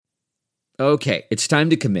Okay, it's time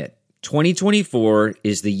to commit. 2024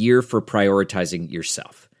 is the year for prioritizing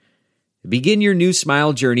yourself. Begin your new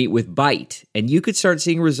smile journey with Byte, and you could start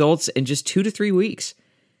seeing results in just 2 to 3 weeks.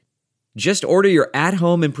 Just order your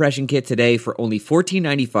at-home impression kit today for only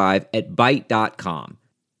 $14.95 at Byte.com.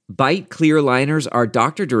 Byte clear liners are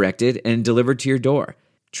doctor-directed and delivered to your door.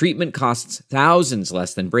 Treatment costs thousands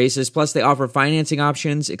less than braces, plus they offer financing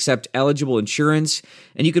options, accept eligible insurance,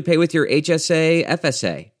 and you could pay with your HSA,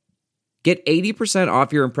 FSA. Get 80%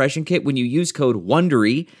 off your impression kit when you use code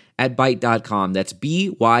WONDERY at Byte.com. That's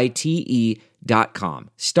BYTE.com.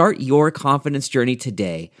 Start your confidence journey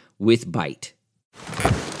today with Byte.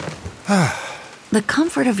 The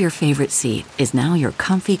comfort of your favorite seat is now your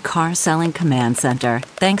comfy car selling command center,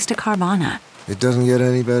 thanks to Carvana. It doesn't get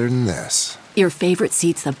any better than this. Your favorite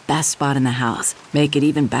seat's the best spot in the house. Make it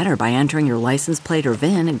even better by entering your license plate or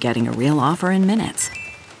VIN and getting a real offer in minutes.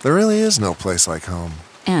 There really is no place like home.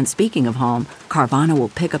 And speaking of home, Carvana will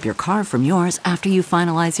pick up your car from yours after you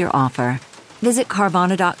finalize your offer. Visit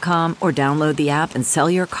Carvana.com or download the app and sell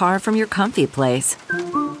your car from your comfy place.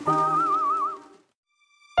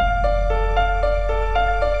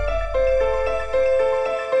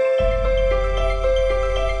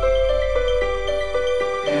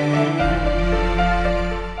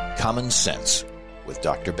 Common Sense with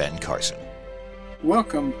Dr. Ben Carson.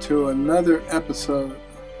 Welcome to another episode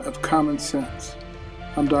of Common Sense.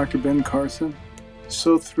 I'm Dr. Ben Carson.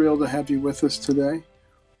 So thrilled to have you with us today.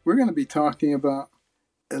 We're going to be talking about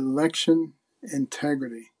election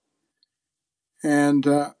integrity. And,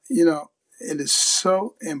 it is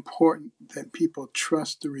so important that people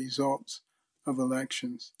trust the results of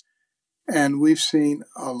elections. And we've seen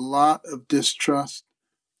a lot of distrust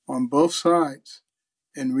on both sides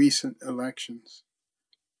in recent elections.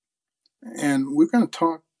 And we're going to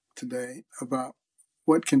talk today about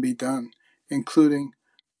what can be done, including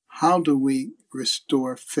how do we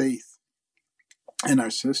restore faith in our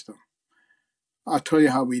system. I'll tell you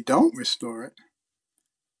how we don't restore it: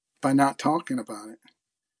 by not talking about it.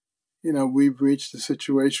 We've reached a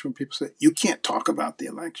situation where people say, you can't talk about the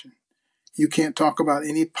election. You can't talk about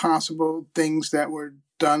any possible things that were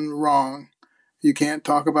done wrong. You can't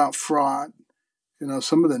talk about fraud.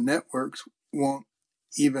 Some of the networks won't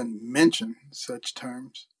even mention such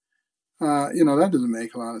terms. That doesn't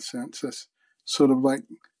make a lot of sense. That's sort of like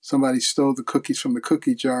somebody stole the cookies from the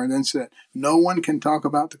cookie jar and then said, no one can talk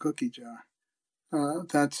about the cookie jar.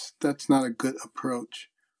 That's not a good approach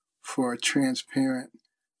for a transparent,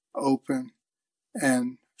 open,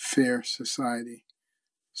 and fair society.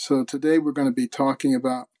 So today we're going to be talking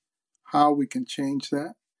about how we can change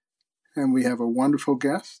that. And we have a wonderful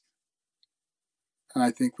guest. And I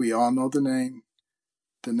think we all know the name,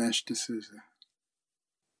 Dinesh D'Souza,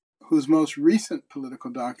 whose most recent political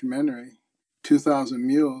documentary, 2000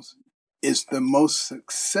 Mules, is the most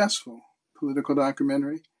successful political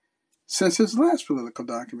documentary since his last political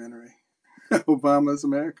documentary, Obama's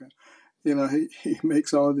America. He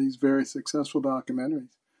makes all of these very successful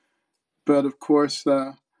documentaries. But of course,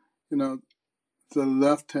 the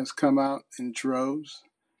left has come out in droves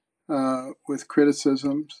with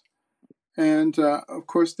criticisms. And of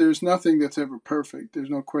course, there's nothing that's ever perfect.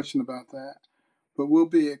 There's no question about that. But we'll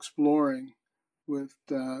be exploring with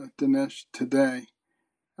Dinesh today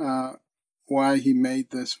why he made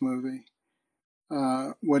this movie,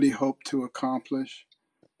 what he hoped to accomplish,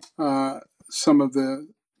 some of the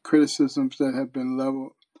criticisms that have been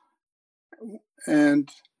leveled.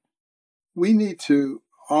 And we need to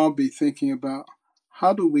all be thinking about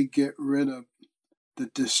how do we get rid of the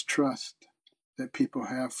distrust that people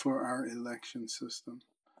have for our election system.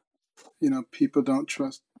 People don't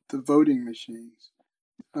trust the voting machines.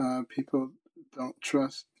 People don't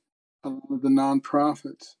trust a lot of the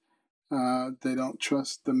nonprofits. They don't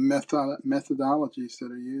trust the methodologies that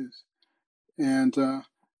are used. And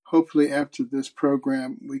hopefully after this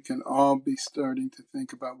program, we can all be starting to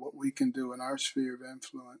think about what we can do in our sphere of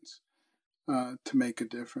influence to make a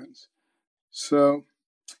difference. So,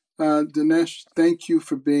 Dinesh, thank you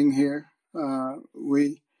for being here.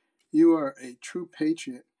 You are a true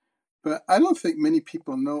patriot, but I don't think many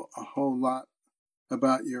people know a whole lot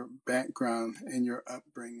about your background and your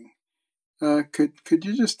upbringing. Could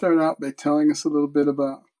you just start out by telling us a little bit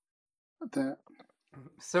about that?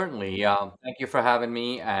 Certainly. Thank you for having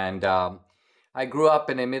me. And I grew up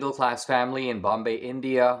in a middle-class family in Bombay,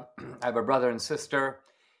 India. I have a brother and sister,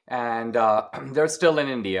 and they're still in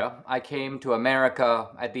India. I came to America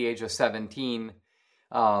at the age of 17.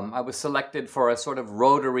 I was selected for a sort of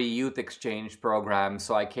Rotary Youth Exchange program,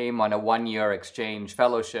 so I came on a one-year exchange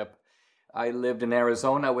fellowship. I lived in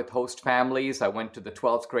Arizona with host families. I went to the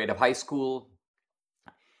 12th grade of high school.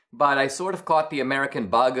 But I sort of caught the American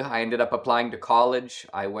bug. I ended up applying to college.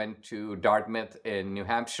 I went to Dartmouth in New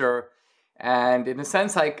Hampshire. And in a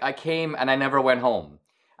sense, I came and I never went home.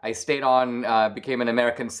 I stayed on, became an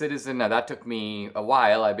American citizen. Now, that took me a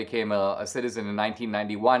while. I became a citizen in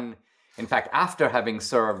 1991. In fact, after having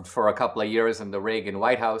served for a couple of years in the Reagan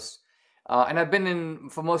White House. And I've been in,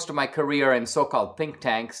 for most of my career, in so-called think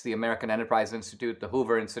tanks, the American Enterprise Institute, the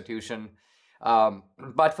Hoover Institution.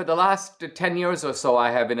 But for the last 10 years or so,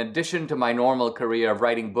 I have, in addition to my normal career of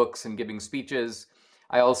writing books and giving speeches,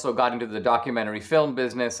 I also got into the documentary film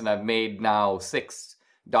business, and I've made now 6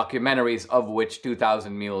 documentaries, of which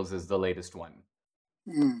 2,000 Mules is the latest one.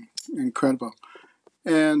 Incredible.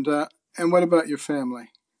 And what about your family?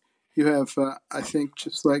 You have, I think,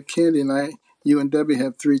 just like Candy and I, you and Debbie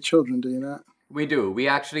have 3 children, do you not? We do. We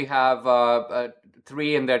actually have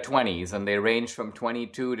 3 in their 20s, and they range from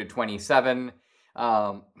 22 to 27.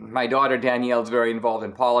 My daughter Danielle is very involved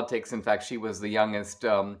in politics. In fact, she was the youngest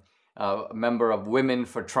member of Women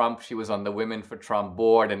for Trump. She was on the Women for Trump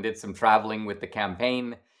board and did some traveling with the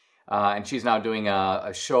campaign. And she's now doing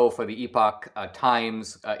a show for the Epoch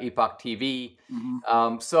Times, Epoch TV.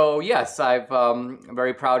 So yes, I'm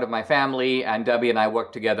very proud of my family, and Debbie and I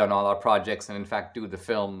work together on all our projects, and in fact do the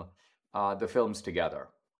films together.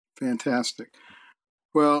 Fantastic.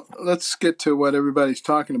 Well, let's get to what everybody's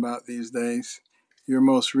talking about these days. Your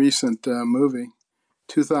most recent movie,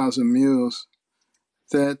 2,000 Mules,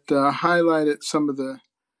 that highlighted some of the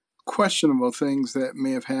questionable things that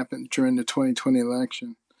may have happened during the 2020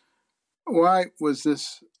 election. Why was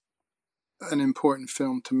this an important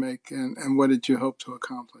film to make, and what did you hope to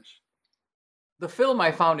accomplish? The film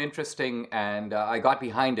I found interesting, and I got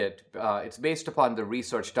behind it. It's based upon the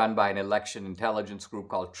research done by an election intelligence group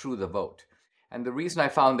called True the Vote. And the reason I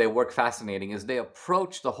found their work fascinating is they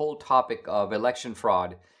approach the whole topic of election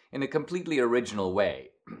fraud in a completely original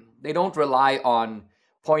way. They don't rely on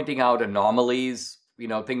pointing out anomalies,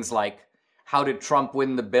 things like, how did Trump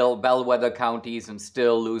win the bellwether counties and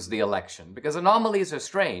still lose the election? Because anomalies are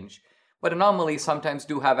strange, but anomalies sometimes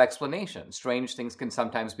do have explanations. Strange things can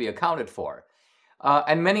sometimes be accounted for.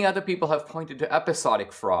 And many other people have pointed to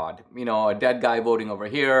episodic fraud. A dead guy voting over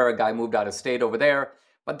here, a guy moved out of state over there.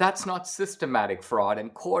 But that's not systematic fraud.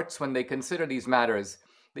 And courts, when they consider these matters,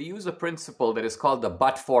 they use a principle that is called the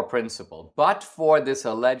but-for principle. But for this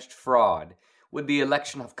alleged fraud, would the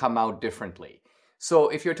election have come out differently? So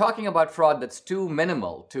if you're talking about fraud that's too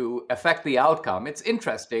minimal to affect the outcome, it's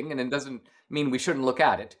interesting, and it doesn't mean we shouldn't look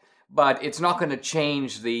at it, but it's not going to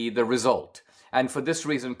change the result. And for this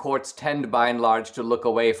reason, courts tend, by and large, to look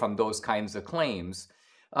away from those kinds of claims.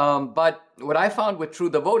 But what I found with True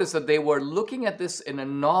the Vote is that they were looking at this in a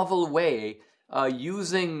novel way,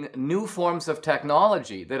 using new forms of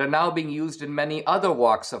technology that are now being used in many other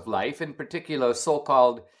walks of life, in particular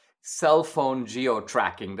so-called cell phone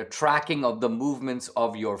geo-tracking, the tracking of the movements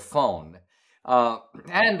of your phone.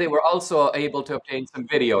 And they were also able to obtain some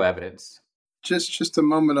video evidence. Just a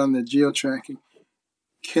moment on the geo-tracking.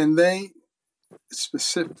 Can they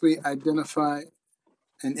specifically identify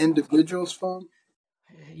an individual's phone?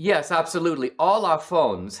 Yes, absolutely. All our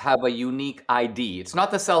phones have a unique ID. It's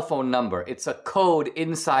not the cell phone number. It's a code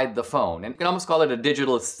inside the phone. And you can almost call it a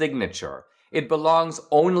digital signature. It belongs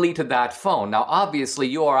only to that phone. Now, obviously,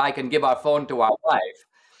 you or I can give our phone to our wife,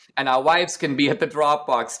 and our wives can be at the drop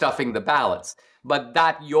box stuffing the ballots. But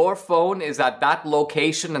that your phone is at that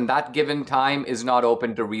location and that given time is not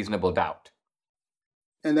open to reasonable doubt.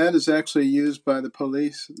 And that is actually used by the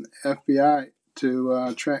police and the FBI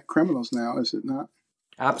to track criminals now, is it not?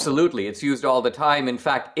 Absolutely. It's used all the time. In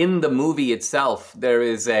fact, in the movie itself, there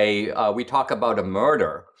is we talk about a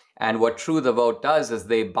murder. And what True the Vote does is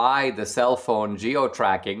they buy the cell phone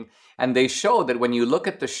geo-tracking, and they show that when you look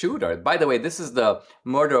at the shooter, by the way, this is the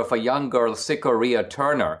murder of a young girl, Sikoria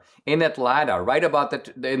Turner, in Atlanta, right about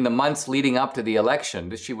in the months leading up to the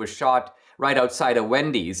election. She was shot right outside of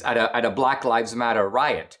Wendy's at a Black Lives Matter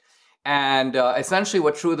riot. And essentially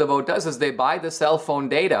what True the Vote does is they buy the cell phone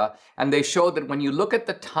data, and they show that when you look at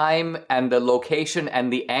the time and the location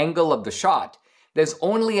and the angle of the shot, there's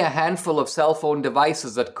only a handful of cell phone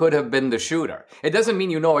devices that could have been the shooter. It doesn't mean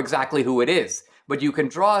you know exactly who it is, but you can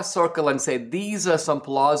draw a circle and say, these are some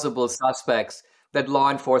plausible suspects that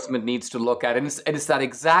law enforcement needs to look at. And it's that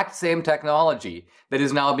exact same technology that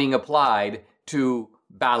is now being applied to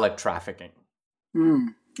ballot trafficking.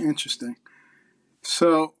 Interesting.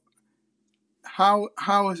 So how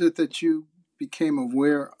is it that you became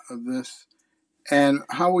aware of this, and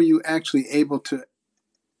how were you actually able to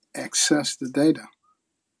access the data?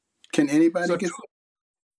 Can anybody get it?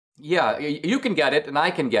 Yeah, you can get it and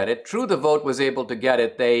I can get it. True the Vote was able to get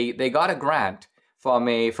it. They got a grant from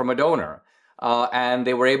a donor. And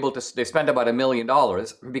they were able to, they spent about $1 million,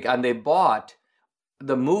 and they bought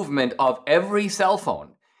the movement of every cell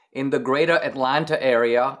phone in the greater Atlanta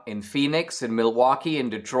area, in Phoenix, in Milwaukee, in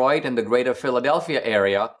Detroit, and the greater Philadelphia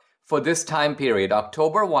area for this time period,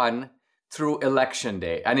 October 1 through Election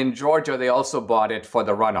Day. And in Georgia, they also bought it for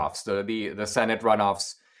the runoffs, the Senate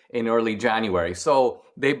runoffs in early January. So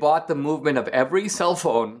they bought the movement of every cell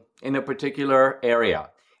phone in a particular area.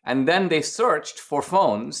 And then they searched for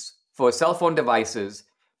phones, for cell phone devices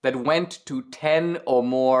that went to 10 or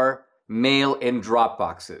more mail-in drop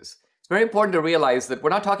boxes. It's very important to realize that we're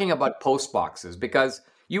not talking about post boxes, because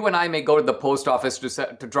you and I may go to the post office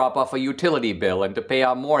to drop off a utility bill and to pay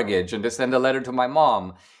our mortgage and to send a letter to my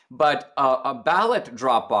mom. But a ballot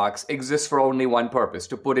drop box exists for only one purpose,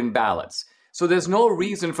 to put in ballots. So there's no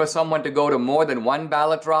reason for someone to go to more than one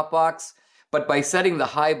ballot drop box. But by setting the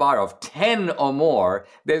high bar of 10 or more,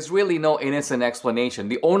 there's really no innocent explanation.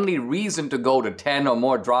 The only reason to go to 10 or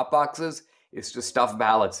more drop boxes is to stuff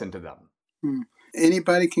ballots into them.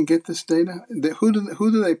 Anybody can get this data? Who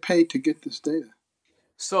do they pay to get this data?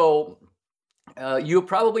 So you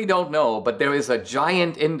probably don't know, but there is a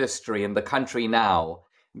giant industry in the country now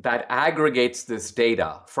that aggregates this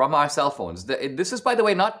data from our cell phones. This is, by the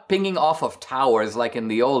way, not pinging off of towers like in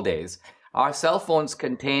the old days. Our cell phones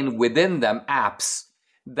contain within them apps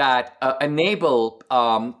that enable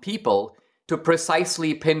people to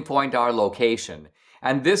precisely pinpoint our location.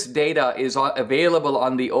 And this data is available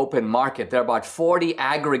on the open market. There are about 40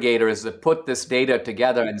 aggregators that put this data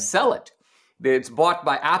together and sell it. It's bought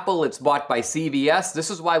by Apple, it's bought by CVS.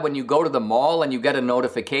 This is why when you go to the mall and you get a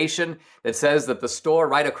notification that says that the store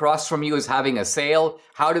right across from you is having a sale,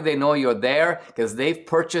 how do they know you're there? Because they've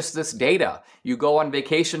purchased this data. You go on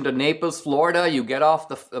vacation to Naples, Florida, you get off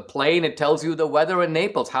the plane, it tells you the weather in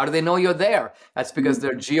Naples. How do they know you're there? That's because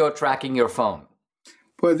they're geo-tracking your phone.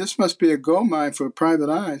 Boy, this must be a gold mine for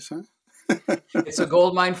private eyes, huh? It's a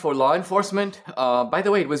gold mine for law enforcement. By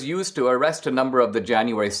the way, it was used to arrest a number of the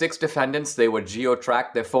January 6 defendants. They were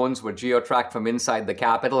geo-tracked. Their phones were geo-tracked from inside the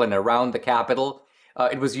Capitol and around the Capitol.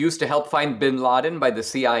 It was used to help find bin Laden by the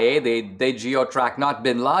CIA. They geo-tracked not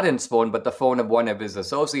bin Laden's phone, but the phone of one of his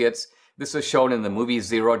associates. This is shown in the movie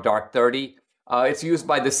Zero Dark 30. It's used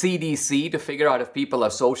by the CDC to figure out if people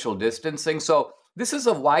are social distancing. So this is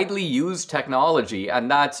a widely used technology,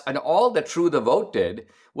 and all that True the Vote did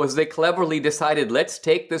was they cleverly decided, let's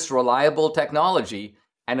take this reliable technology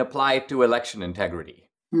and apply it to election integrity.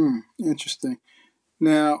 Interesting.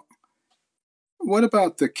 Now, what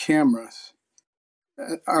about the cameras?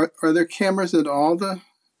 Are there cameras at all the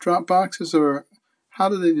drop boxes, or how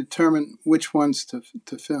do they determine which ones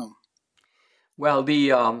to film? Well,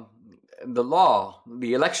 the law,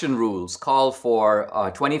 the election rules call for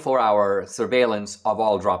 24-hour surveillance of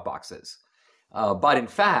all drop boxes. But in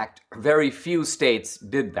fact, very few states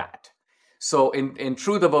did that. So in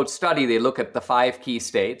True the Vote study, they look at the 5 key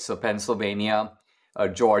states, so Pennsylvania,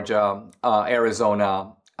 Georgia,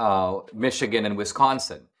 Arizona, Michigan, and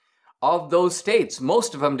Wisconsin. Of those states,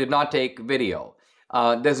 most of them did not take video.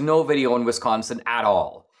 There's no video in Wisconsin at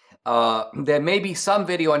all. There may be some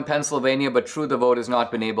video in Pennsylvania, but True the Vote has not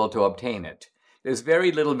been able to obtain it. There's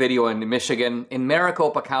very little video in Michigan. In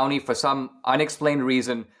Maricopa County, for some unexplained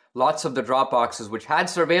reason, lots of the drop boxes which had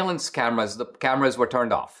surveillance cameras, the cameras were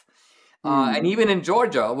turned off. And even in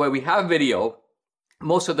Georgia, where we have video,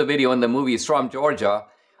 most of the video in the movie is from Georgia,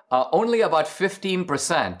 only about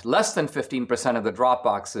 15%, less than 15% of the drop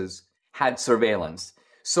boxes had surveillance.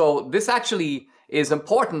 So this actually is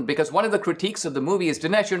important, because one of the critiques of the movie is,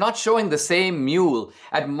 Dinesh, you're not showing the same mule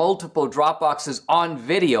at multiple drop boxes on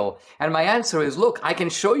video. And my answer is, look, I can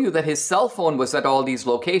show you that his cell phone was at all these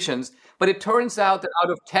locations, but it turns out that out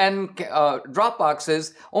of 10 drop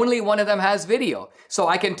boxes, only one of them has video. So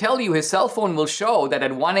I can tell you his cell phone will show that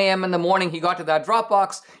at 1 a.m. in the morning he got to that drop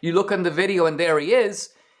box, you look in the video and there he is.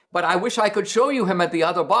 But I wish I could show you him at the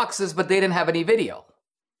other boxes, but they didn't have any video.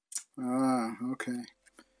 Ah, okay.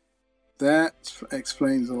 That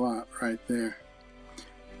explains a lot right there.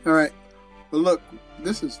 All right. Well, look,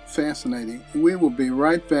 this is fascinating. We will be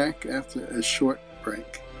right back after a short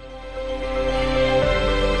break.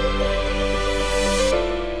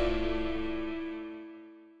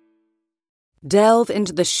 Delve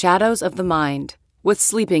into the shadows of the mind with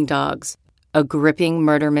Sleeping Dogs, a gripping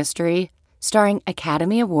murder mystery starring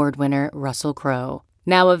Academy Award winner Russell Crowe.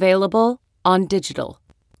 Now available on digital.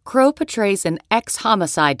 Crowe portrays an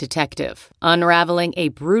ex-homicide detective unraveling a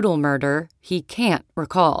brutal murder he can't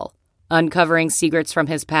recall. Uncovering secrets from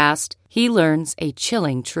his past, he learns a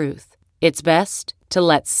chilling truth. It's best to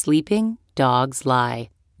let sleeping dogs lie.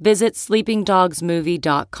 Visit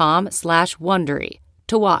sleepingdogsmovie.com/Wondery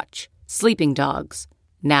to watch Sleeping Dogs,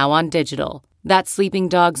 now on digital. That's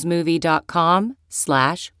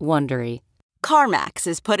sleepingdogsmovie.com/Wondery. CarMax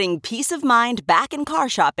is putting peace of mind back in car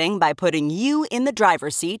shopping by putting you in the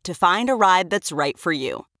driver's seat to find a ride that's right for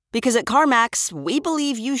you. Because at CarMax, we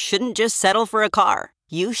believe you shouldn't just settle for a car.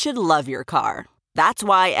 You should love your car. That's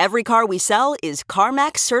why every car we sell is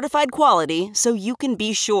CarMax certified quality, so you can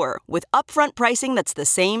be sure with upfront pricing that's the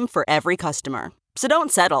same for every customer. So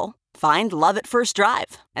don't settle. Find love at first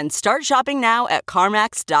drive and start shopping now at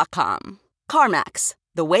CarMax.com. CarMax,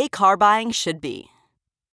 the way car buying should be.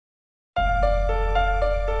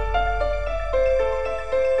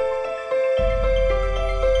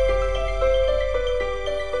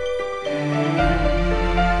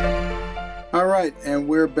 All right, and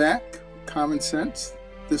we're back. Common Sense.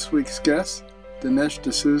 This week's guest, Dinesh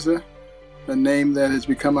D'Souza, a name that has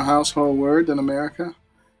become a household word in America.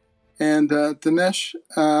 And Dinesh,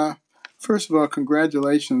 first of all,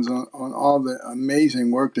 congratulations on all the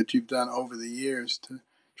amazing work that you've done over the years to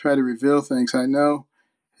try to reveal things. I know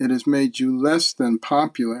it has made you less than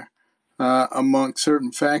popular among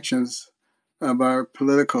certain factions of our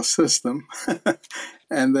political system,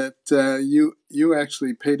 and that you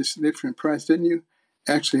actually paid a significant price, didn't you?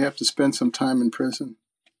 Actually have to spend some time in prison.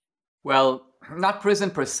 Well, not prison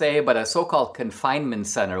per se, but a so-called confinement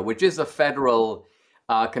center, which is a federal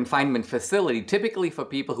confinement facility, typically for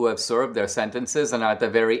people who have served their sentences and are at the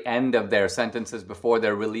very end of their sentences before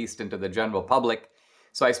they're released into the general public.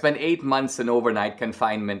 So I spent 8 months in overnight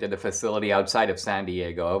confinement at a facility outside of San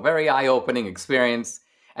Diego, a very eye-opening experience,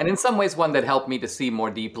 and in some ways one that helped me to see more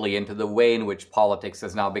deeply into the way in which politics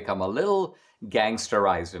has now become a little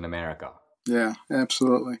gangsterized in America. Yeah,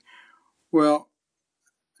 absolutely. Well,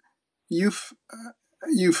 you've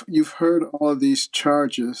heard all of these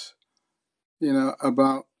charges,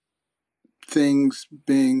 about things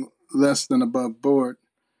being less than above board.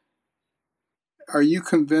 Are you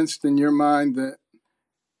convinced in your mind that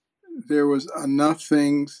there was enough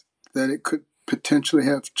things that it could potentially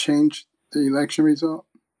have changed the election result?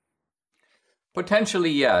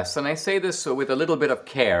 Potentially, yes. And I say this with a little bit of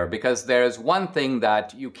care because there's one thing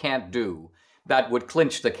that you can't do that would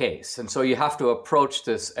clinch the case. And so you have to approach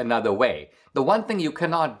this another way. The one thing you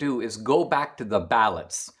cannot do is go back to the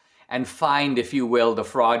ballots and find, if you will, the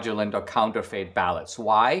fraudulent or counterfeit ballots.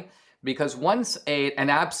 Why? Because once an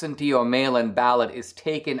absentee or mail-in ballot is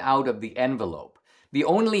taken out of the envelope, the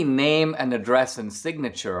only name and address and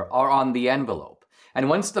signature are on the envelope. And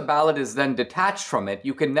once the ballot is then detached from it,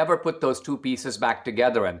 you can never put those two pieces back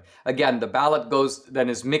together. And again, the ballot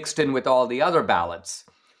is mixed in with all the other ballots.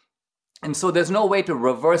 And so there's no way to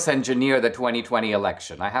reverse engineer the 2020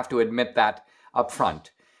 election. I have to admit that up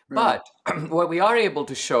front. Right. But what we are able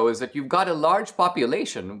to show is that you've got a large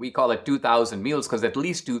population, we call it 2,000 mules because at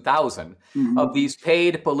least 2,000 of these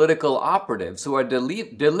paid political operatives who are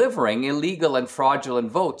delivering illegal and fraudulent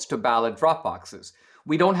votes to ballot drop boxes.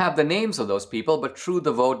 We don't have the names of those people, but True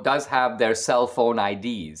the Vote does have their cell phone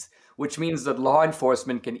IDs, which means that law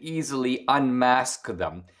enforcement can easily unmask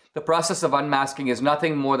them. The process of unmasking is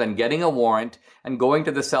nothing more than getting a warrant and going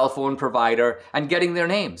to the cell phone provider and getting their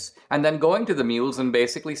names, and then going to the mules and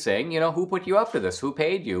basically saying, who put you up to this? Who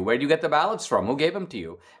paid you? Where did you get the ballots from? Who gave them to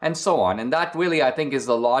you? And so on. And that really, I think, is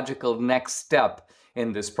the logical next step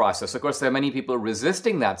in this process. Of course, there are many people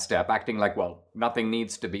resisting that step, acting like, well, nothing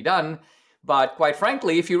needs to be done. But quite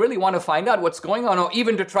frankly, if you really want to find out what's going on, or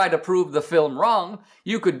even to try to prove the film wrong,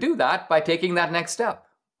 you could do that by taking that next step.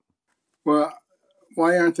 Well,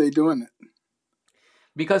 why aren't they doing it?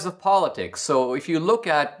 Because of politics. So if you look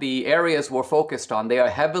at the areas we're focused on, they are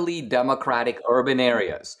heavily Democratic urban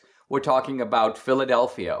areas. We're talking about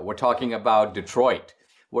Philadelphia. We're talking about Detroit.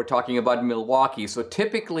 We're talking about Milwaukee. So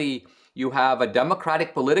typically, you have a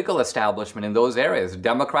Democratic political establishment in those areas,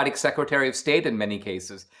 Democratic Secretary of State in many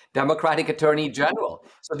cases, Democratic Attorney General.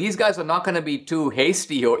 So these guys are not going to be too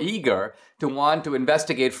hasty or eager to want to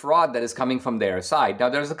investigate fraud that is coming from their side. Now,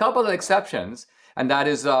 there's a couple of exceptions, and that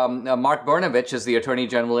is Mark Brnovich is the Attorney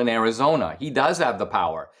General in Arizona. He does have the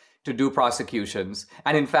power to do prosecutions,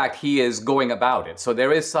 and in fact, he is going about it. So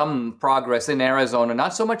there is some progress in Arizona,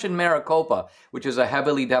 not so much in Maricopa, which is a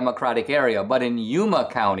heavily Democratic area, but in Yuma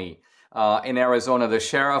County, in Arizona, the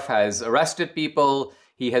sheriff has arrested people.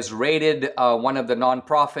 He has raided one of the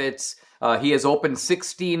nonprofits. He has opened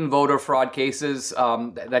 16 voter fraud cases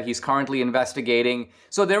that he's currently investigating.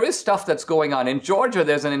 So there is stuff that's going on. In Georgia,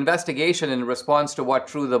 there's an investigation in response to what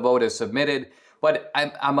True the Vote has submitted. But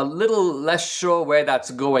I'm a little less sure where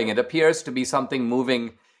that's going. It appears to be something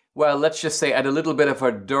moving, well, let's just say at a little bit of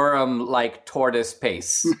a Durham-like tortoise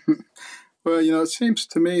pace. Well, it seems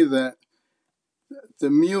to me that the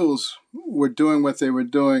mules were doing what they were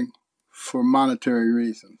doing for monetary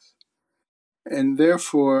reasons. And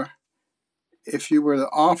therefore, if you were to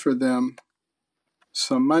offer them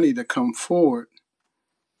some money to come forward,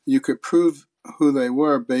 you could prove who they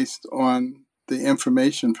were based on the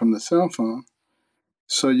information from the cell phone.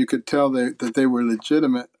 So you could tell that they were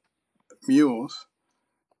legitimate mules,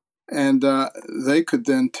 and they could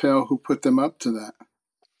then tell who put them up to that.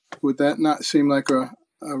 Would that not seem like a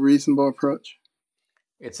reasonable approach?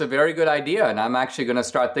 It's a very good idea, and I'm actually going to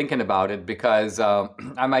start thinking about it because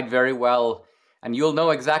I might very well, and you'll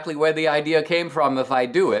know exactly where the idea came from if I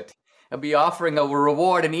do it. I'll be offering a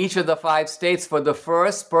reward in each of the 5 states for the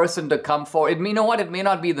first person to come forward. You know what? It may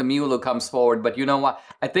not be the mule who comes forward, but you know what?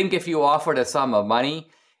 I think if you offered a sum of money,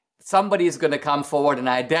 somebody's going to come forward and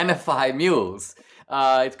identify mules.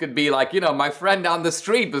 It could be like, my friend down the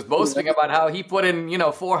street was boasting about how he put in,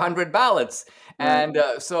 400 ballots. And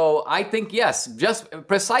so I think, yes, just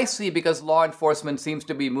precisely because law enforcement seems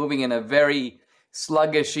to be moving in a very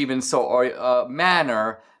sluggish,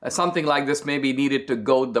 manner, something like this may be needed to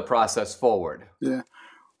goad the process forward. Yeah.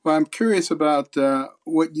 Well, I'm curious about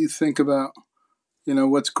what you think about,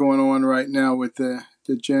 what's going on right now with the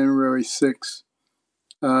January 6th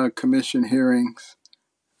commission hearings.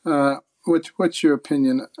 What's your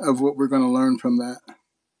opinion of what we're going to learn from that?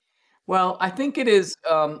 Well, I think it is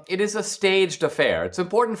a staged affair. It's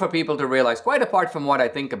important for people to realize, quite apart from what I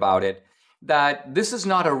think about it, that this is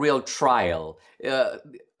not a real trial.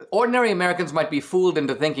 Ordinary Americans might be fooled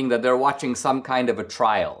into thinking that they're watching some kind of a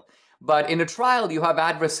trial. But in a trial, you have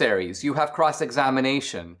adversaries, you have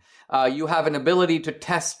cross-examination, you have an ability to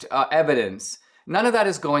test evidence. None of that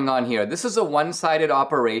is going on here. This is a one-sided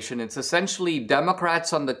operation. It's essentially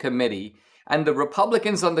Democrats on the committee, and the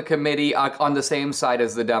Republicans on the committee are on the same side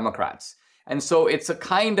as the Democrats. And so it's a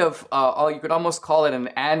kind of, you could almost call it an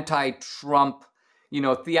anti-Trump,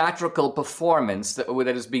 theatrical performance that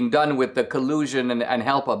is being done with the collusion and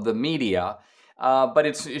help of the media. But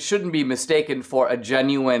it shouldn't be mistaken for a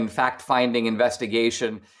genuine fact-finding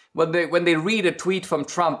investigation. When they read a tweet from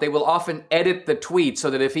Trump, they will often edit the tweet so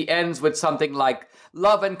that if he ends with something like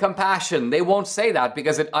love and compassion, they won't say that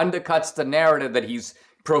because it undercuts the narrative that he's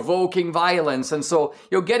provoking violence. And so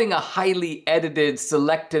you're getting a highly edited,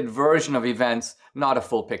 selected version of events, not a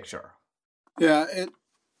full picture. Yeah,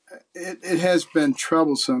 it has been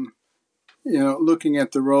troublesome, looking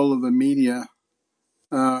at the role of the media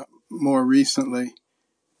more recently,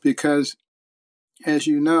 because, as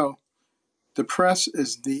you know, the press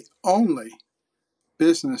is the only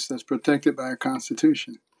business that's protected by our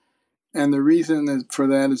Constitution. And the reason for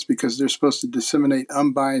that is because they're supposed to disseminate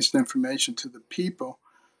unbiased information to the people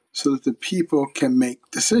so that the people can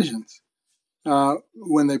make decisions.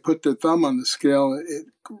 When they put their thumb on the scale, it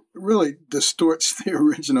really distorts the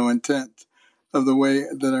original intent of the way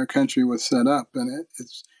that our country was set up. And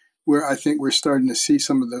it's where I think we're starting to see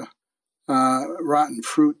some of the rotten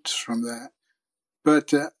fruits from that.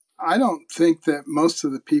 But I don't think that most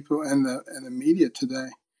of the people in the media today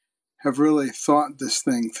have really thought this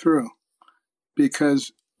thing through.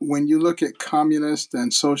 Because when you look at communist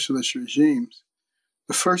and socialist regimes,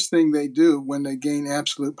 the first thing they do when they gain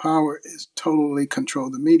absolute power is totally control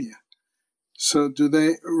the media. So do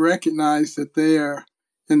they recognize that they are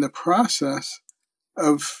in the process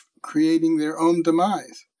of creating their own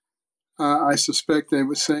demise? I suspect they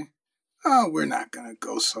would say, oh, we're not going to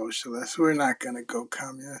go socialist. We're not going to go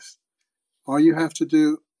communist. All you have to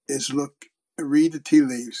do is read the tea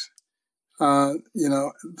leaves.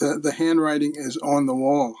 The handwriting is on the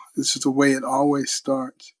wall. This is the way it always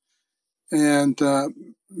starts. And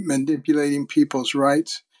manipulating people's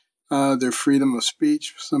rights, their freedom of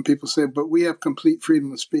speech. Some people say, but we have complete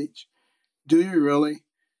freedom of speech. Do you really?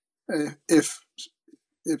 If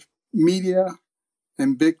media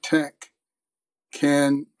and big tech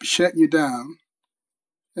can shut you down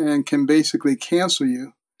and can basically cancel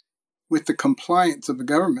you with the compliance of the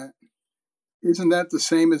government, isn't that the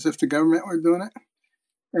same as if the government were doing it?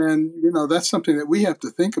 And, that's something that we have to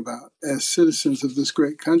think about as citizens of this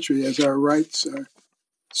great country, as our rights are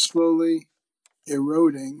slowly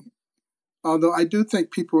eroding. Although I do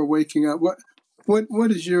think people are waking up.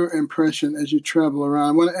 What is your impression as you travel around?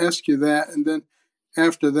 I want to ask you that. And then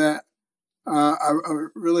after that, I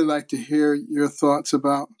would really like to hear your thoughts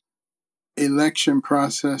about election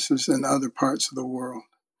processes in other parts of the world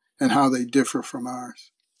and how they differ from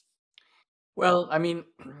ours. Well, I mean,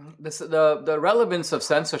 the relevance of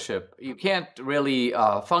censorship, you can't really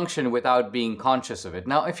function without being conscious of it.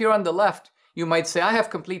 Now, if you're on the left, you might say, I have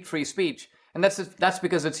complete free speech. And that's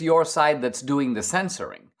because it's your side that's doing the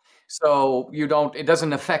censoring. So it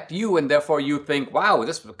doesn't affect you, and therefore you think, wow,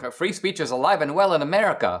 this free speech is alive and well in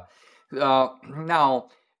America. Now,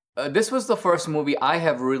 this was the first movie I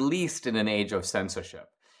have released in an age of censorship.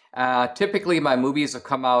 Typically, my movies have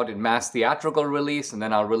come out in mass theatrical release, and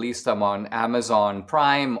then I'll release them on Amazon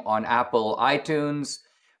Prime, on Apple iTunes.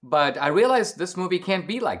 But I realized this movie can't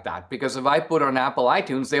be like that, because if I put on Apple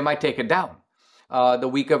iTunes, they might take it down the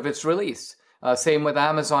week of its release. Same with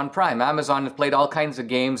Amazon Prime. Amazon has played all kinds of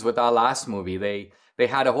games with our last movie. They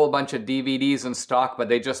had a whole bunch of DVDs in stock, but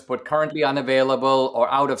they just put currently unavailable or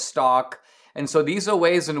out of stock. And so these are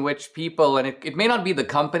ways in which people, and it may not be the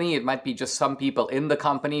company, it might be just some people in the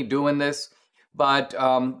company doing this. But,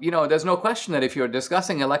 there's no question that if you're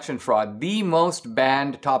discussing election fraud, the most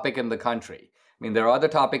banned topic in the country. I mean, there are other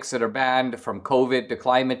topics that are banned, from COVID to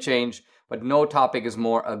climate change, but no topic is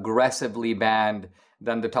more aggressively banned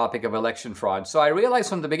than the topic of election fraud. So I realized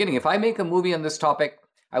from the beginning, if I make a movie on this topic,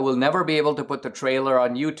 I will never be able to put the trailer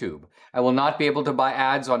on YouTube. I will not be able to buy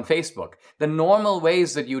ads on Facebook. The normal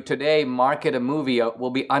ways that you today market a movie will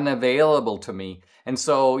be unavailable to me. And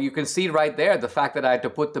so you can see right there the fact that I had to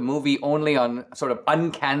put the movie only on sort of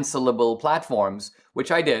uncancelable platforms,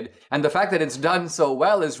 which I did. And the fact that it's done so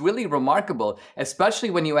well is really remarkable, especially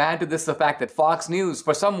when you add to this the fact that Fox News,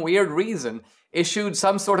 for some weird reason, issued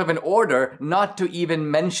some sort of an order not to even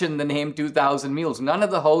mention the name 2000 Mules. None of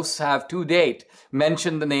the hosts have to date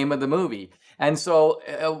mentioned the name of the movie. And so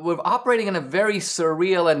we're operating in a very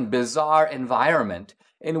surreal and bizarre environment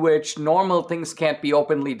in which normal things can't be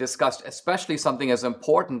openly discussed, especially something as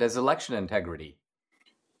important as election integrity.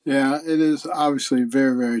 Yeah, it is obviously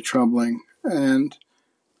very, very troubling. And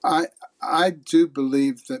I do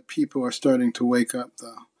believe that people are starting to wake up,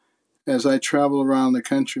 though. As I travel around the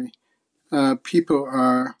country, people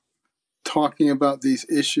are talking about these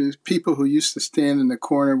issues. People who used to stand in the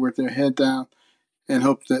corner with their head down and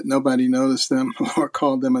hope that nobody noticed them or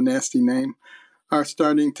called them a nasty name are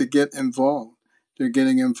starting to get involved. They're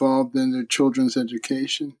getting involved in their children's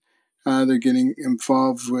education. They're getting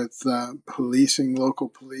involved with policing, local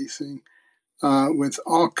policing, with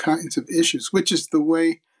all kinds of issues, which is the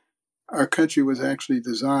way our country was actually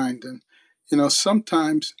designed. And,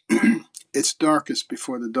 sometimes it's darkest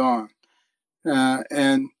before the dawn.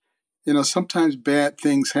 And sometimes bad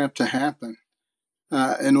things have to happen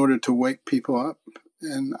in order to wake people up.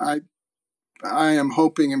 And I am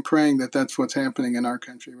hoping and praying that that's what's happening in our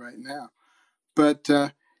country right now. But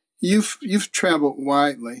you've traveled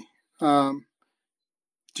widely. Do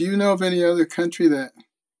you know of any other country that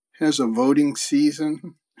has a voting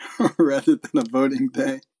season rather than a voting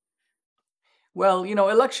day? Well,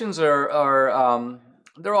 elections are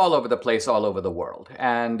they're all over the place, all over the world.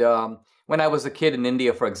 And when I was a kid in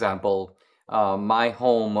India, for example, my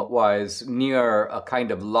home was near a kind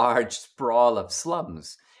of large sprawl of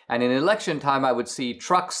slums. And in election time, I would see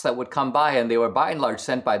trucks that would come by, and they were by and large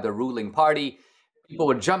sent by the ruling party. People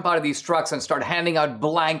would jump out of these trucks and start handing out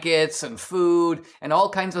blankets and food and all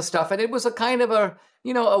kinds of stuff. And it was a kind of a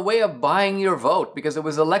way of buying your vote, because it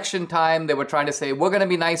was election time. They were trying to say, we're going to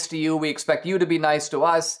be nice to you. We expect you to be nice to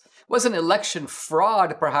us. It wasn't election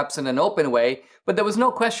fraud, perhaps in an open way, but there was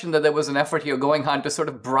no question that there was an effort here going on to sort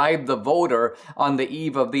of bribe the voter on the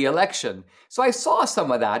eve of the election. So I saw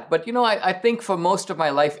some of that. But, I think for most of my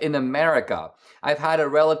life in America, I've had a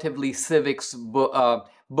relatively civics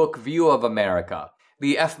book view of America.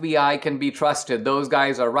 The FBI can be trusted. Those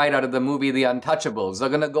guys are right out of the movie The Untouchables. They're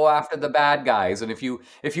going to go after the bad guys. And if you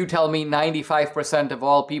tell me 95% of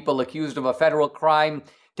all people accused of a federal crime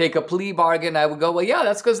take a plea bargain, I would go, well, yeah,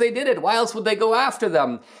 that's because they did it. Why else would they go after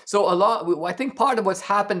them? So I think part of what's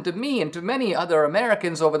happened to me and to many other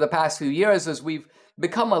Americans over the past few years is we've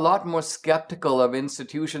become a lot more skeptical of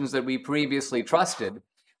institutions that we previously trusted.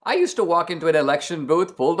 I used to walk into an election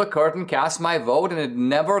booth, pull the curtain, cast my vote, and it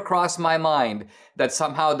never crossed my mind that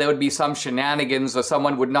somehow there would be some shenanigans or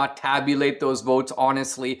someone would not tabulate those votes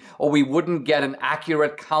honestly, or we wouldn't get an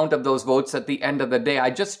accurate count of those votes at the end of the day. I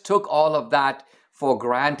just took all of that for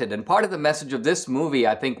granted. And part of the message of this movie,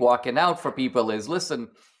 I think, walking out for people is, listen,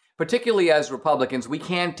 particularly as Republicans, we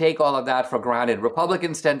can't take all of that for granted.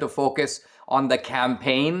 Republicans tend to focus on the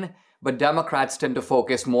campaign, but Democrats tend to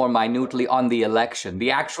focus more minutely on the election,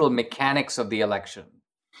 the actual mechanics of the election.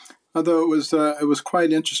 Although it was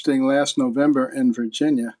quite interesting last November in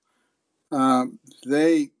Virginia,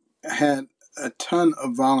 they had a ton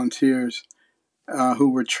of volunteers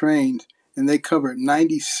who were trained, and they covered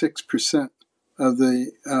 96% of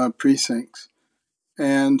the precincts.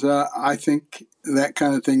 And I think that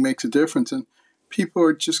kind of thing makes a difference. And people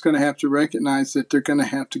are just going to have to recognize that they're going to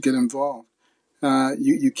have to get involved.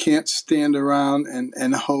 You can't stand around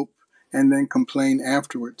and hope and then complain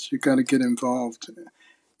afterwards. You got to get involved.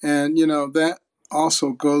 And, that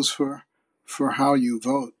also goes for how you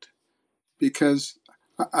vote. Because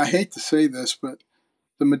I hate to say this, but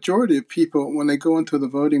the majority of people, when they go into the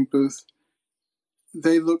voting booth,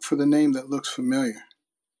 they look for the name that looks familiar.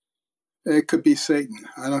 It could be Satan.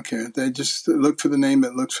 I don't care. They just look for the name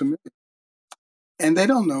that looks familiar. And they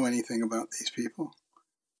don't know anything about these people.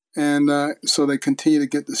 And so they continue to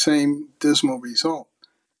get the same dismal result.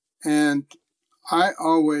 And I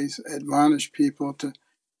always admonish people to,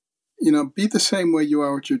 be the same way you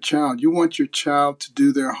are with your child. You want your child to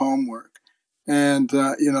do their homework and,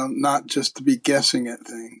 not just to be guessing at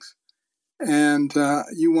things. And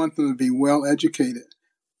you want them to be well educated.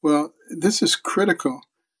 Well, this is critical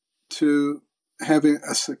to having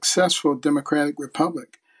a successful democratic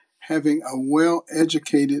republic, having a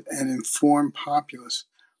well-educated and informed populace.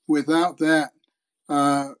 Without that,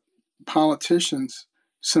 politicians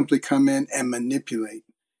simply come in and manipulate.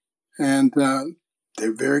 And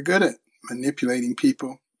they're very good at manipulating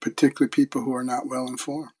people, particularly people who are not well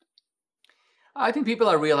informed. I think people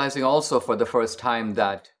are realizing also for the first time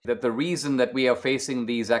that the reason that we are facing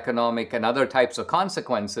these economic and other types of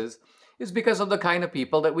consequences is because of the kind of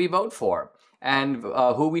people that we vote for, and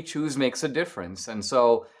who we choose makes a difference. And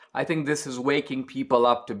so I think this is waking people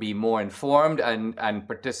up to be more informed and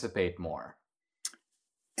participate more.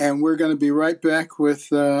 And we're going to be right back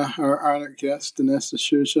with our honored guest, Dinesh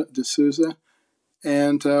D'Souza.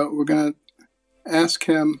 And we're going to ask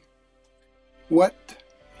him what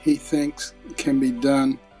he thinks can be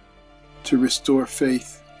done to restore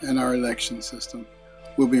faith in our election system.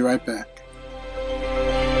 We'll be right back.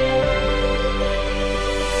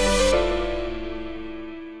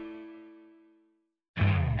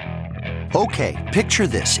 Okay, picture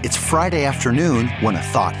this. It's Friday afternoon when a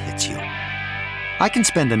thought hits you. I can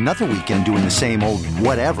spend another weekend doing the same old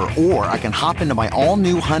whatever, or I can hop into my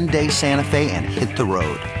all-new Hyundai Santa Fe and hit the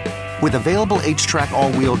road. With available H-Track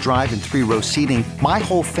all-wheel drive and 3-row seating, my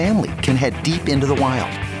whole family can head deep into the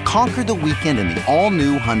wild. Conquer the weekend in the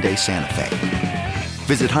all-new Hyundai Santa Fe.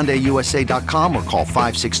 Visit HyundaiUSA.com or call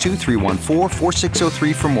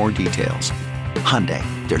 562-314-4603 for more details. Hyundai,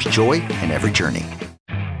 there's joy in every journey.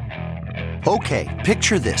 Okay,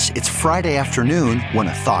 picture this. It's Friday afternoon when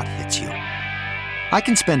a thought hits you. I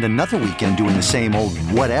can spend another weekend doing the same old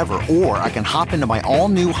whatever, or I can hop into my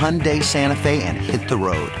all-new Hyundai Santa Fe and hit the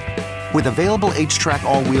road. With available H-Track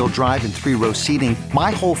all-wheel drive and 3-row seating, my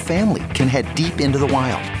whole family can head deep into the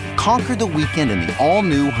wild. Conquer the weekend in the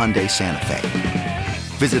all-new Hyundai Santa Fe.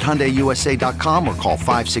 Visit HyundaiUSA.com or call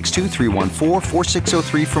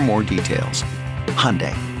 562-314-4603 for more details.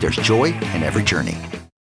 Hyundai, there's joy in every journey.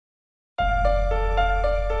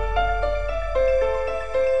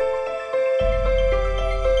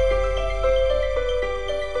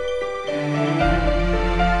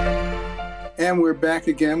 And we're back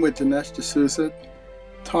again with Dinesh D'Souza,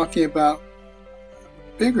 talking about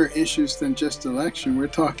bigger issues than just election. We're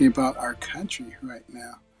talking about our country right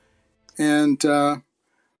now. And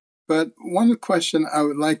but one question I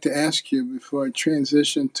would like to ask you before I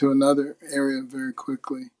transition to another area very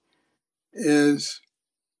quickly is,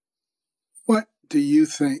 what do you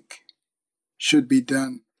think should be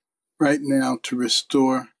done right now to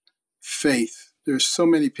restore faith? There's so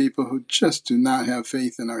many people who just do not have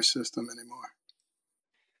faith in our system anymore.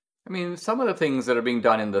 I mean, some of the things that are being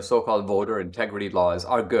done in the so-called voter integrity laws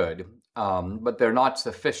are good, but they're not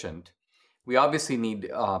sufficient. We obviously need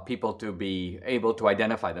people to be able to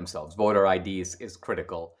identify themselves. Voter IDs is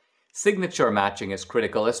critical. Signature matching is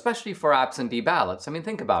critical, especially for absentee ballots. I mean,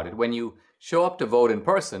 think about it. When you show up to vote in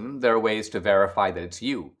person, there are ways to verify that it's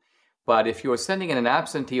you. But if you're sending in an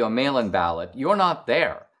absentee or mail-in ballot, you're not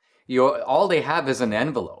there. All they have is an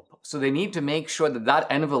envelope. So they need to make sure that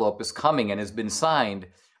that envelope is coming and has been signed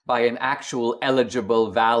by an actual eligible,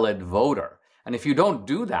 valid voter. And if you don't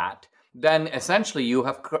do that, then essentially you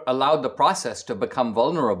have allowed the process to become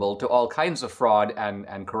vulnerable to all kinds of fraud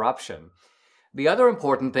and corruption. The other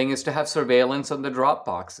important thing is to have surveillance on the drop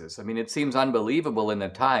boxes. I mean, it seems unbelievable in a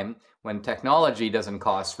time when technology doesn't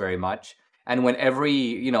cost very much, and when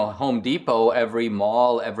every, Home Depot, every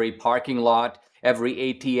mall, every parking lot, every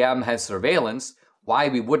ATM has surveillance, why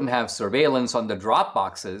we wouldn't have surveillance on the drop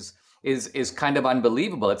boxes is kind of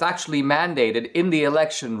unbelievable. It's actually mandated in the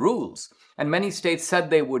election rules. And many states said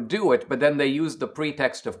they would do it, but then they used the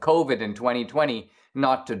pretext of COVID in 2020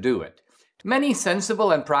 not to do it. Many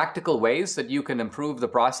sensible and practical ways that you can improve the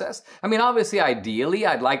process. I mean, obviously, ideally,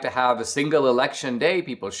 I'd like to have a single election day.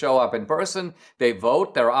 People show up in person, they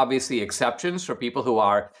vote. There are obviously exceptions for people who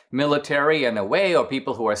are military and away, or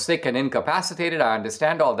people who are sick and incapacitated. I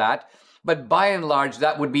understand all that. But by and large,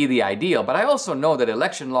 that would be the ideal. But I also know that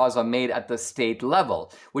election laws are made at the state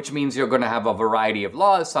level, which means you're going to have a variety of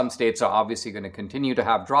laws. Some states are obviously going to continue to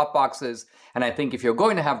have drop boxes. And I think if you're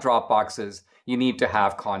going to have drop boxes, you need to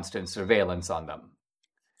have constant surveillance on them.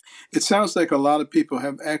 It sounds like a lot of people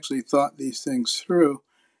have actually thought these things through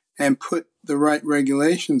and put the right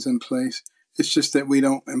regulations in place. It's just that we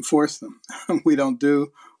don't enforce them. We don't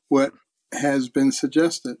do what has been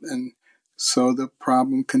suggested. And so the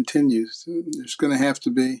problem continues. There's going to have to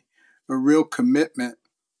be a real commitment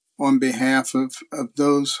on behalf of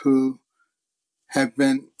those who have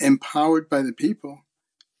been empowered by the people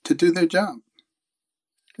to do their job.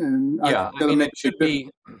 And yeah, I mean,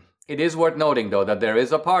 it is worth noting, though, that there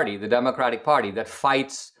is a party, the Democratic Party, that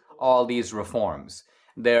fights all these reforms.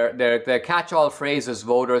 Their catch-all phrase is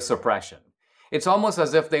voter suppression. It's almost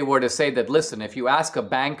as if they were to say that, listen, if you ask a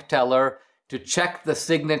bank teller to check the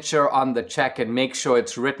signature on the check and make sure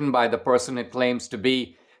it's written by the person it claims to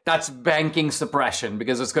be, that's banking suppression,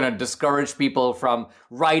 because it's going to discourage people from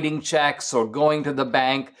writing checks or going to the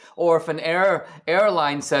bank. Or if an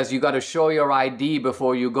airline says you got to show your ID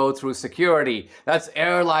before you go through security, that's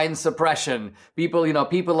airline suppression.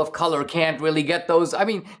 People of color can't really get those. I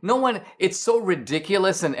mean, it's so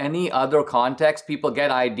ridiculous in any other context. People get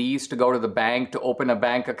IDs to go to the bank, to open a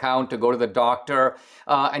bank account, to go to the doctor.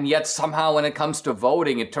 And yet somehow when it comes to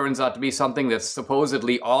voting, it turns out to be something that's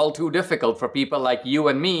supposedly all too difficult for people like you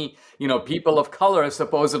and me. People of color,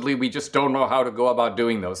 supposedly we just don't know how to go about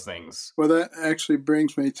doing those things. Well, that actually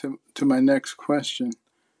brings me to my next question.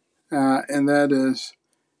 And that is,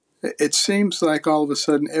 it seems like all of a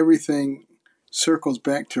sudden everything circles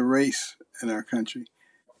back to race in our country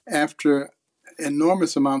after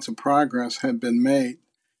enormous amounts of progress have been made.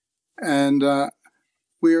 And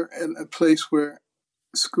we're in a place where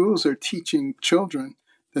schools are teaching children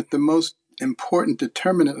that the most important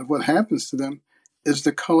determinant of what happens to them is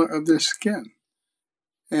the color of their skin.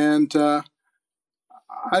 And I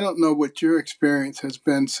don't know what your experience has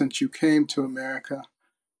been since you came to America,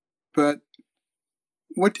 but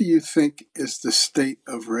what do you think is the state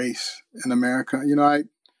of race in America? I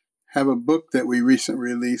have a book that we recently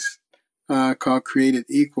released called Created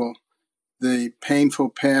Equal, The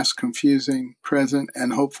Painful Past, Confusing Present,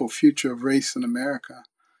 and Hopeful Future of Race in America.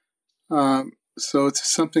 So it's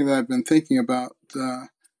something that I've been thinking about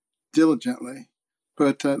diligently.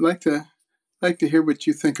 But I'd like to hear what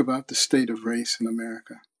you think about the state of race in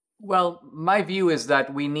America. Well, my view is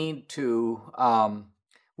that we need the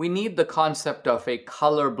concept of a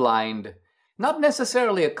colorblind, not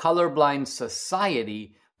necessarily a colorblind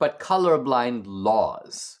society, but colorblind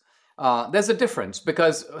laws. There's a difference,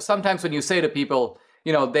 because sometimes when you say to people,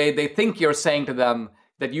 they think you're saying to them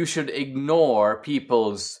that you should ignore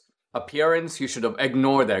people's appearance, you should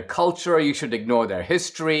ignore their culture, you should ignore their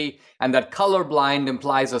history, and that colorblind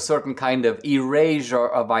implies a certain kind of erasure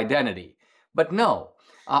of identity. But no,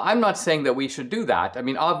 I'm not saying that we should do that. I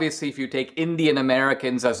mean, obviously, if you take Indian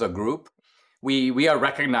Americans as a group, we are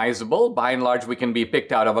recognizable. By and large, we can be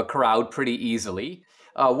picked out of a crowd pretty easily.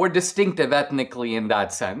 We're distinctive ethnically in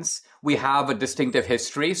that sense. We have a distinctive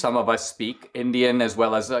history. Some of us speak Indian as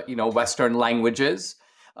well as, Western languages.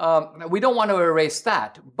 We don't want to erase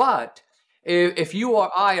that. But if you or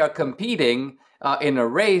I are competing in a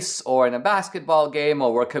race or in a basketball game,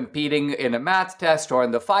 or we're competing in a math test or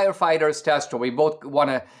in the firefighter's test, or we both want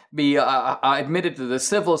to be admitted to the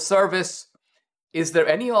civil service, is there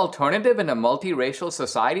any alternative in a multiracial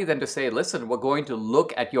society than to say, listen, we're going to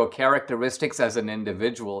look at your characteristics as an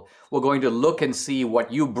individual. We're going to look and see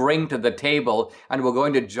what you bring to the table, and we're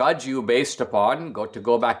going to judge you based upon, to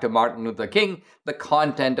go back to Martin Luther King, the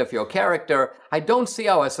content of your character. I don't see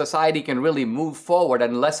how a society can really move forward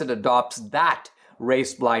unless it adopts that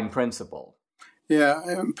race-blind principle. Yeah,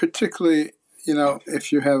 and particularly,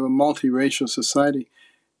 if you have a multiracial society,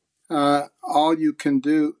 all you can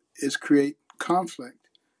do is create conflict.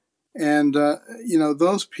 And,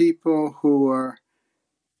 those people who are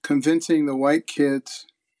convincing the white kids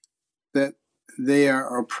that they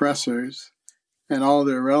are oppressors and all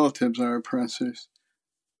their relatives are oppressors,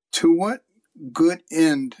 to what good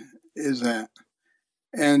end is that?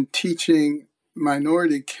 And teaching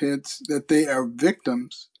minority kids that they are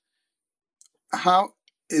victims, how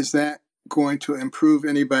is that going to improve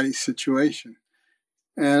anybody's situation?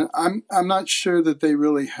 And I'm not sure that they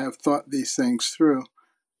really have thought these things through,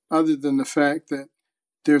 other than the fact that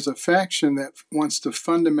there's a faction that wants to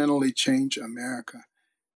fundamentally change America.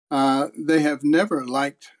 They have never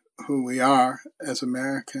liked who we are as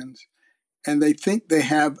Americans, and they think they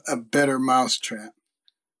have a better mousetrap.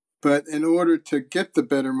 But in order to get the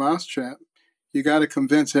better mousetrap, you got to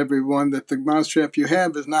convince everyone that the mousetrap you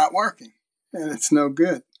have is not working and it's no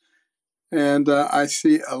good. And I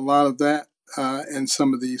see a lot of that in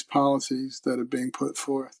some of these policies that are being put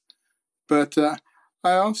forth. But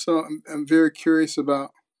I also am very curious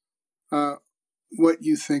about what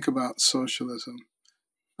you think about socialism.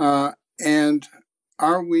 And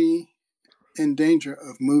are we in danger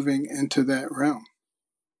of moving into that realm?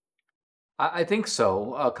 I think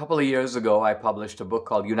so. A couple of years ago, I published a book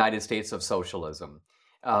called United States of Socialism.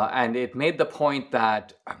 And it made the point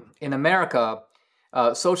that in America,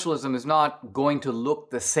 socialism is not going to look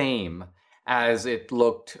the same as it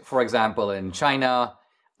looked, for example, in China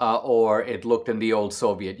or it looked in the old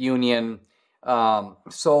Soviet Union.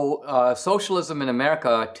 So socialism in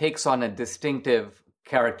America takes on a distinctive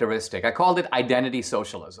characteristic. I called it identity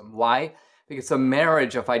socialism. Why? Because it's a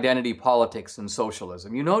marriage of identity politics and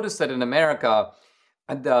socialism. You notice that in America,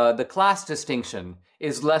 the class distinction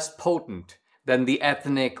is less potent than the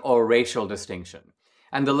ethnic or racial distinction.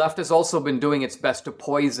 And the left has also been doing its best to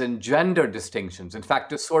poison gender distinctions, in fact,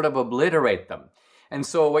 to sort of obliterate them. And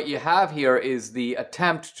so what you have here is the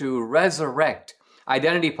attempt to resurrect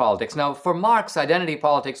identity politics. Now, for Marx, identity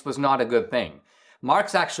politics was not a good thing.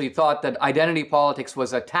 Marx actually thought that identity politics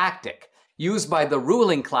was a tactic used by the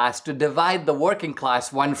ruling class to divide the working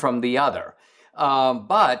class one from the other.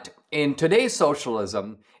 But in today's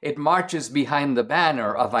socialism, it marches behind the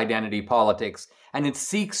banner of identity politics, and it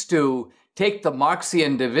seeks to take the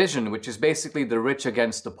Marxian division, which is basically the rich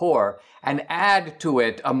against the poor, and add to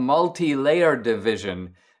it a multi-layered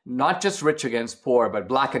division, not just rich against poor, but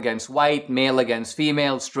black against white, male against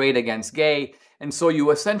female, straight against gay. And so you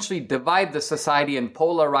essentially divide the society and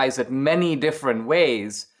polarize it many different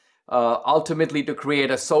ways, ultimately to create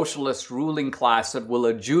a socialist ruling class that will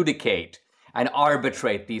adjudicate and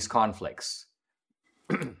arbitrate these conflicts.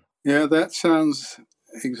 Yeah, that sounds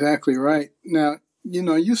exactly right. Now,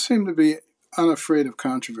 you seem to be unafraid of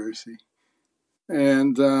controversy.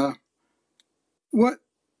 And what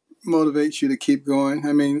motivates you to keep going?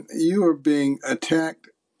 I mean, you are being attacked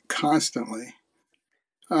constantly.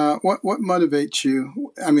 What motivates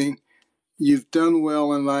you? I mean, you've done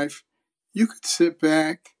well in life. You could sit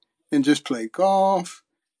back and just play golf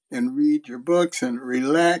and read your books and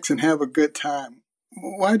relax and have a good time.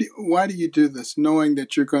 Why do you do this, knowing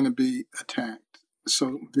that you're going to be attacked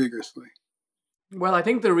so vigorously? Well, I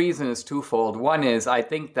think the reason is twofold. One is I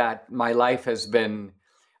think that my life has been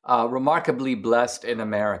remarkably blessed in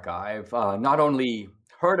America. I've not only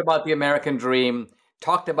heard about the American dream,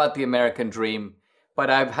 talked about the American dream, but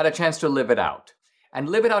I've had a chance to live it out. And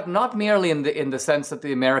live it out not merely in the sense that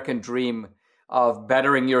the American dream of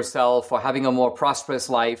bettering yourself or having a more prosperous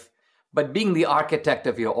life, but being the architect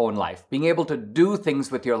of your own life, being able to do things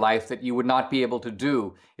with your life that you would not be able to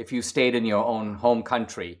do if you stayed in your own home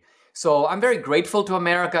country. So I'm very grateful to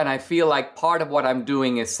America, and I feel like part of what I'm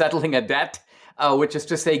doing is settling a debt, which is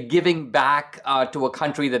to say giving back to a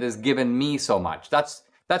country that has given me so much.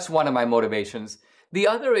 That's one of my motivations. The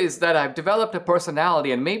other is that I've developed a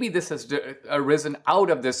personality, and maybe this has arisen out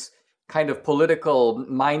of this kind of political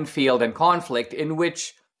minefield and conflict in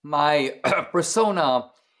which my persona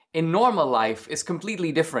in normal life is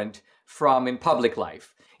completely different from in public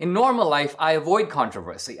life. In normal life, I avoid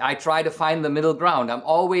controversy. I try to find the middle ground. I'm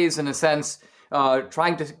always, in a sense,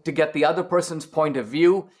 trying to get the other person's point of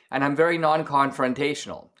view, and I'm very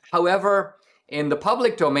non-confrontational. However, in the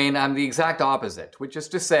public domain, I'm the exact opposite, which is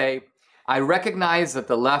to say, I recognize that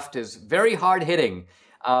the left is very hard-hitting.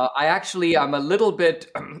 I'm a little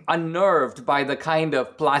bit unnerved by the kind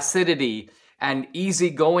of placidity and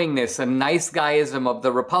easygoingness and nice guyism of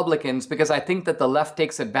the Republicans, because I think that the left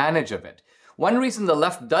takes advantage of it. One reason the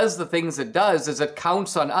left does the things it does is it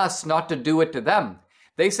counts on us not to do it to them.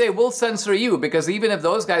 They say, we'll censor you, because even if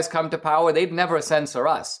those guys come to power, they'd never censor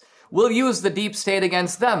us. We'll use the deep state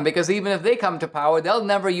against them, because even if they come to power, they'll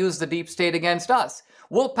never use the deep state against us.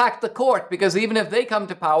 We'll pack the court, because even if they come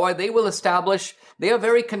to power, they are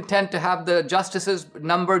very content to have the justices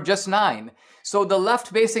number just 9. So the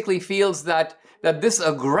left basically feels that this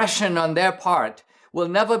aggression on their part will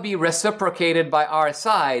never be reciprocated by our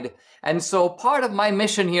side. And so part of my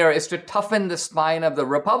mission here is to toughen the spine of the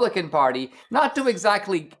Republican Party, not to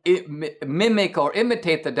exactly mimic or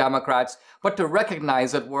imitate the Democrats, but to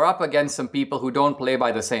recognize that we're up against some people who don't play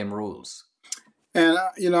by the same rules. And,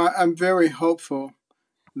 I'm very hopeful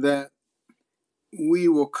that we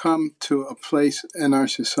will come to a place in our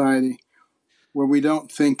society where we don't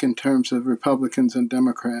think in terms of Republicans and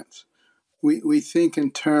Democrats. We think in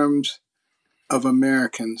terms of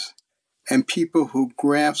Americans and people who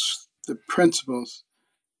grasp the principles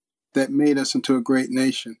that made us into a great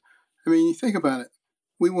nation. I mean, you think about it.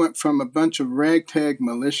 we went from a bunch of ragtag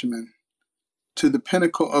militiamen to the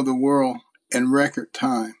pinnacle of the world in record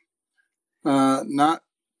time. Not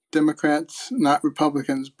Democrats, not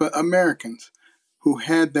Republicans, but Americans who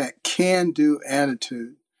had that can-do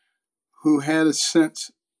attitude, who had a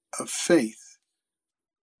sense of faith,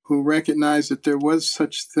 who recognized that there was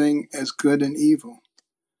such thing as good and evil,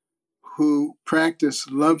 who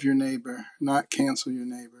practiced love your neighbor, not cancel your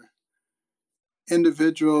neighbor.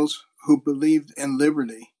 Individuals who believed in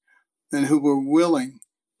liberty and who were willing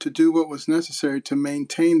to do what was necessary to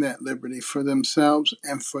maintain that liberty for themselves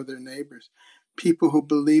and for their neighbors. People who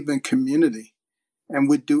believe in community and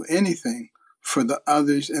would do anything for the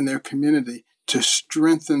others in their community to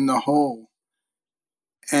strengthen the whole.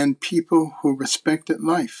 And people who respected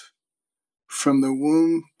life from the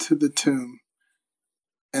womb to the tomb.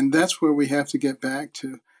 And that's where we have to get back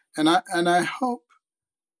to. And I hope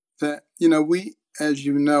that, we, as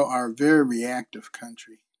you know, are a very reactive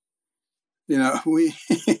country. We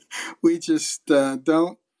just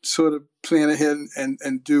don't sort of plan ahead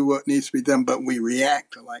and do what needs to be done, but we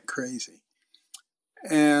react like crazy.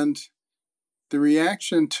 And the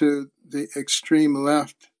reaction to the extreme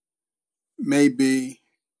left may be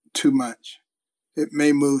too much. It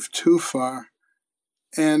may move too far.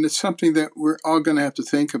 And it's something that we're all going to have to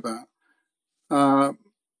think about.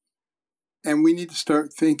 And we need to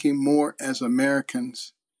start thinking more as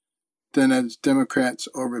Americans than as Democrats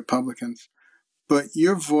or Republicans. But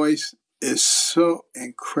your voice is so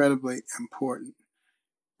incredibly important.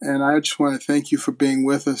 And I just want to thank you for being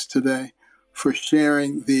with us today, for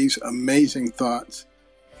sharing these amazing thoughts,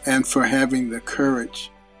 and for having the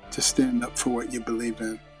courage to stand up for what you believe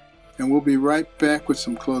in. And we'll be right back with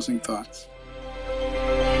some closing thoughts.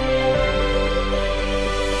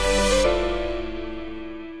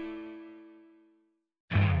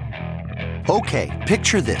 Okay,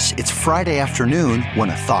 picture this. It's Friday afternoon when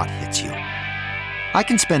a thought hits you. I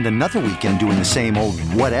can spend another weekend doing the same old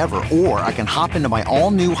whatever, or I can hop into my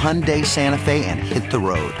all-new Hyundai Santa Fe and hit the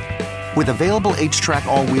road. With available H-Track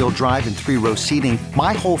all-wheel drive and 3-row seating,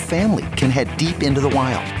 my whole family can head deep into the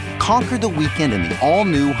wild. Conquer the weekend in the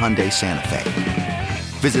all-new Hyundai Santa Fe.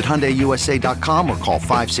 Visit HyundaiUSA.com or call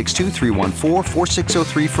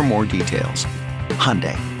 562-314-4603 for more details.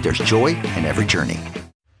 Hyundai, there's joy in every journey.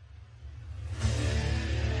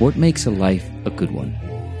 What makes a life a good one?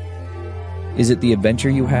 Is it the adventure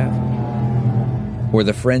you have? Or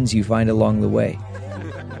the friends you find along the way?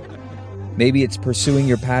 Maybe it's pursuing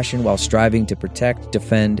your passion while striving to protect,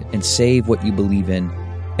 defend, and save what you believe in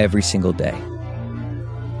every single day.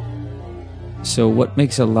 So what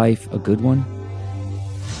makes a life a good one?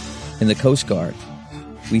 In the Coast Guard,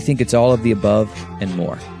 we think it's all of the above and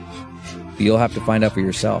more. But you'll have to find out for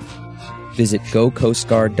yourself. Visit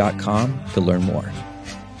gocoastguard.com to learn more.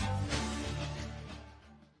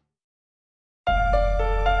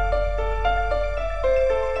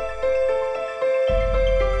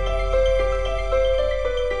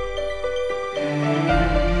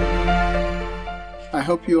 I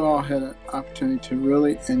hope you all had an opportunity to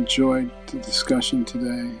really enjoy the discussion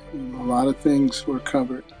today. A lot of things were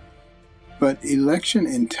covered. But election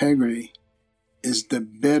integrity is the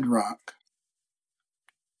bedrock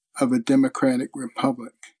of a democratic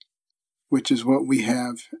republic, which is what we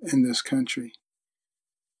have in this country.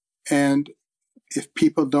 And if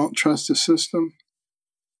people don't trust the system,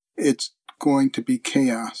 it's going to be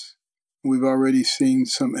chaos. We've already seen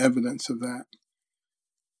some evidence of that.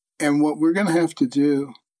 And what we're going to have to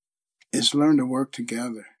do is learn to work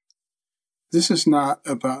together. This is not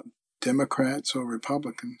about Democrats or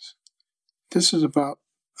Republicans. This is about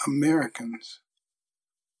Americans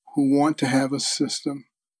who want to have a system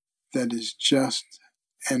that is just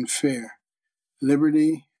and fair.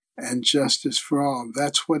 Liberty and justice for all.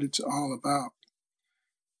 That's what it's all about.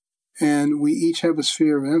 And we each have a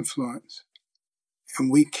sphere of influence,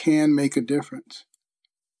 and we can make a difference.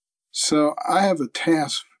 So I have a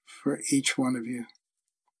task for each one of you.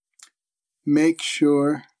 Make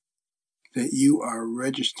sure that you are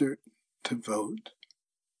registered to vote.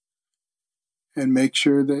 And make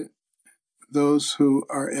sure that those who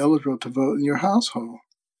are eligible to vote in your household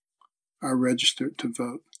are registered to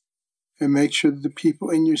vote. And make sure that the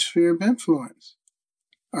people in your sphere of influence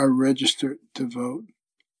are registered to vote.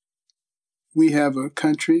 We have a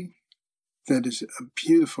country that is a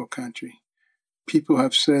beautiful country. People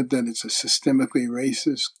have said that it's a systemically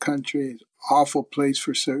racist country, an awful place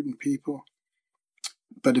for certain people.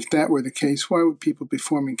 But if that were the case, why would people be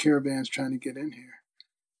forming caravans trying to get in here?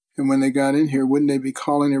 And when they got in here, wouldn't they be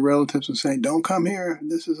calling their relatives and saying, don't come here,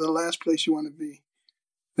 this is the last place you want to be?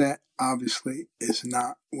 That obviously is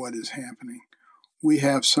not what is happening. We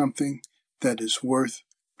have something that is worth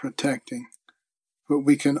protecting. But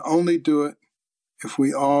we can only do it if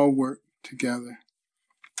we all work together.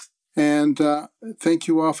 And thank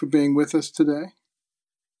you all for being with us today.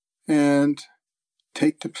 And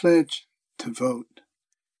take the pledge to vote.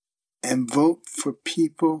 And vote for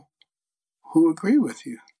people who agree with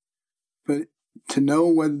you. But to know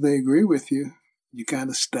whether they agree with you, you got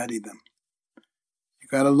to study them. You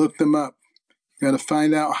got to look them up. You got to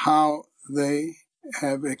find out how they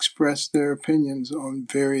have expressed their opinions on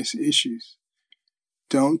various issues.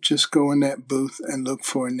 Don't just go in that booth and look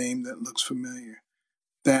for a name that looks familiar.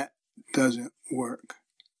 That doesn't work.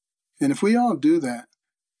 And if we all do that,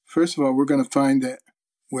 first of all, we're going to find that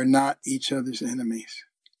we're not each other's enemies.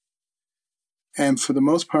 And for the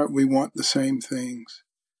most part, we want the same things.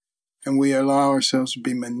 And we allow ourselves to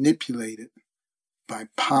be manipulated by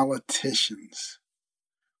politicians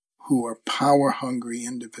who are power-hungry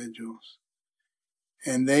individuals.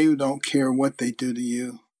 And they don't care what they do to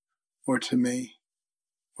you or to me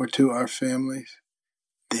or to our families.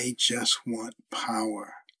 They just want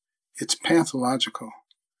power. It's pathological.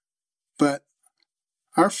 But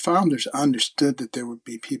our founders understood that there would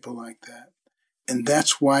be people like that. And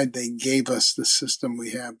that's why they gave us the system we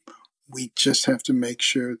have. We just have to make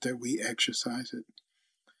sure that we exercise it.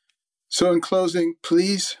 So in closing,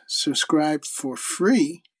 please subscribe for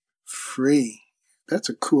free. Free. That's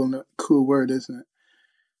a cool word, isn't it?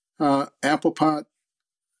 Apple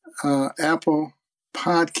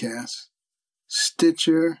Podcasts,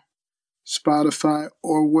 Stitcher, Spotify,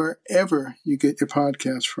 or wherever you get your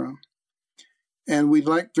podcasts from. And we'd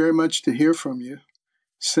like very much to hear from you.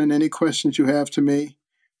 Send any questions you have to me,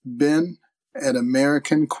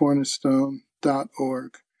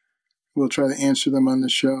 ben@americancornerstone.org. We'll try to answer them on the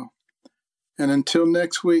show. And until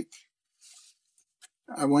next week,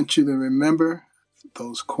 I want you to remember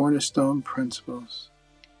those cornerstone principles: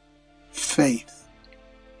 faith,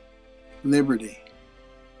 liberty,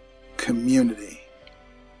 community,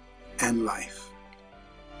 and life.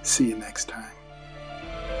 See you next time.